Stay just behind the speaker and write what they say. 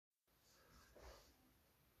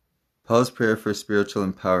Paul's prayer for spiritual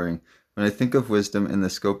empowering. When I think of wisdom in the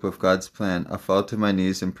scope of God's plan, I fall to my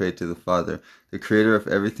knees and pray to the Father, the creator of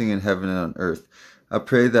everything in heaven and on earth. I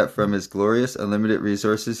pray that from his glorious, unlimited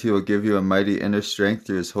resources, he will give you a mighty inner strength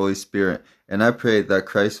through his Holy Spirit. And I pray that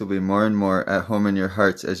Christ will be more and more at home in your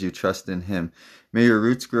hearts as you trust in him. May your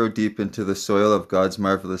roots grow deep into the soil of God's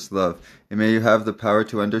marvelous love, and may you have the power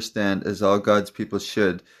to understand, as all God's people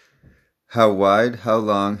should, how wide, how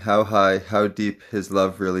long, how high, how deep his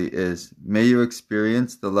love really is. May you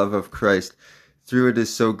experience the love of Christ. Through it is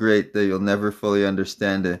so great that you'll never fully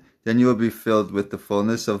understand it. Then you will be filled with the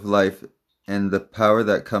fullness of life and the power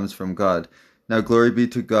that comes from God. Now glory be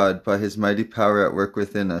to God by his mighty power at work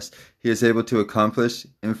within us. He is able to accomplish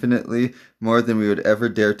infinitely more than we would ever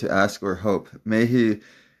dare to ask or hope. May he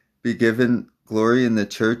be given glory in the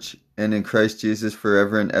church and in Christ Jesus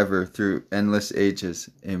forever and ever through endless ages.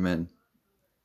 Amen.